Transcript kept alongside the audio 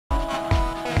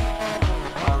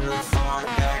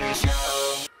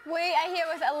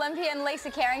with Olympian Lisa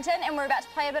Carrington, and we're about to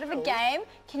play a bit of a game.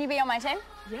 Can you be on my team?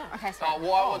 Yeah. Okay, sweet. Oh,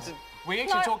 why was it? We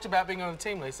actually talked about being on the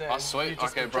team, Lisa. Oh, sweet.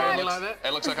 Okay, bro.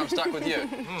 It Looks like I'm stuck with you.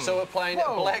 So we're playing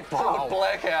Blackboard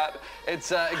Blackout.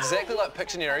 It's exactly like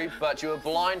Pictionary, but you are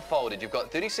blindfolded. You've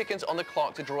got 30 seconds on the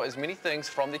clock to draw as many things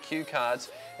from the cue cards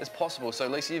as possible. So,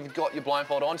 Lisa, you've got your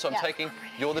blindfold on, so I'm taking...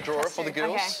 You're the drawer for the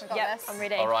girls. Okay, yep, I'm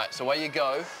ready. All right, so away you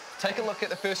go. Take a look at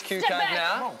the first cue card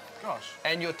now. Oh, gosh.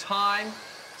 And your time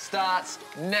starts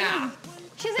now.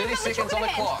 She's 30 seconds on the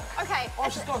clock. Okay. Oh,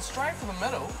 she's gone straight for the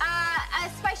middle. A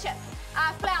spaceship.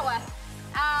 Flower.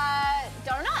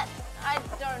 Donut. I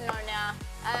don't know now.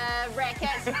 Racket.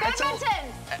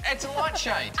 Badminton. It's a light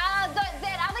shade.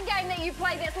 That other game that you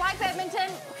play that's like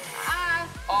badminton.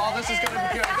 Oh, this is going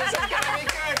to be good. This is going to be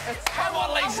good. Come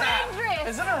on, Lisa.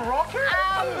 Is it a rocket?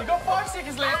 You got 5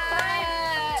 seconds left.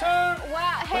 3, 2,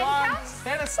 handcuffs?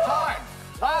 Then it's time.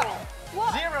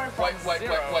 What? 0 from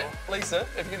Wait. Lisa,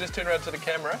 if you could just turn around to the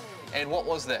camera. And what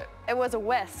was that? It was a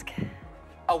whisk.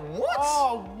 A what?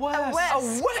 Oh, whisk. A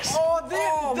whisk? Oh,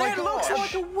 that looks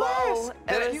like a whisk.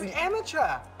 You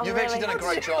amateur. You've actually done a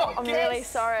great job. I'm really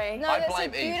sorry. No, I that's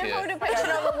blame a Eve beautiful here. depiction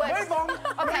of a whisk. Move on.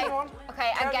 Okay, Move on.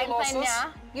 okay, our game plan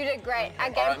now. You did great. Our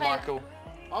game All right, plan. Michael.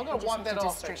 I'm going to wipe that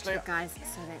off, Stretch actually. you guys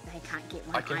so that they can't get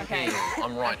one. I can hear you.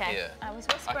 I'm right here. I was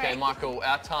whispering. Okay, Michael,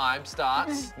 our time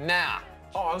starts now.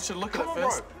 Oh, I should look at it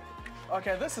first.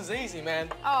 Okay, this is easy, man.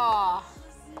 Oh.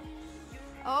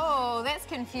 Oh, that's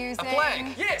confusing. A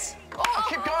flag. Yes. Oh,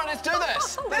 keep going. Let's do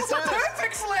this. Let's do this.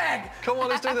 Perfect flag. Come on,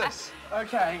 let's do this.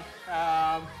 Okay.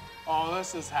 Oh,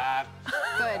 this is hard.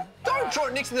 Good. Don't draw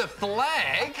it next to the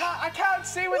flag. I can't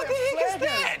see where What the the heck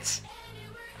flag is that?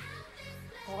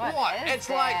 What is It's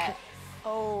that? like...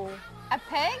 Oh. A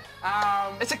pig?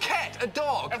 It's a cat, a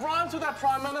dog. It rhymes with our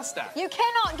Prime Minister. You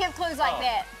cannot give clues like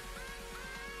that.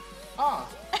 Oh.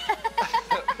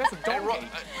 That's a donkey.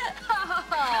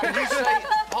 Did you say...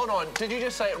 Hold on. Did you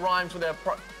just say it rhymes with our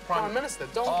Prime Minister,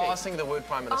 donkey. Oh, I was thinking the word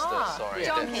Prime Minister. Sorry.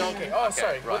 Donkey. Donkey. Oh, Okay,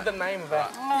 sorry. right. With the name of it.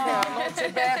 Yeah, not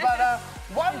too bad,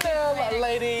 but 1-0,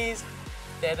 ladies.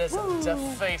 That is a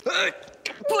defeat.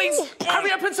 Please,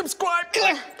 hurry up and subscribe.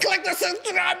 Click the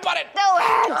subscribe button.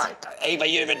 Eva,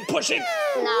 you've been pushing.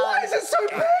 No. Why is it so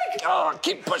big? Oh,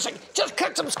 keep pushing. Just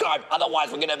click subscribe.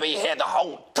 Otherwise, we're going to be here the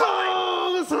whole time.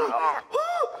 Oh, this is...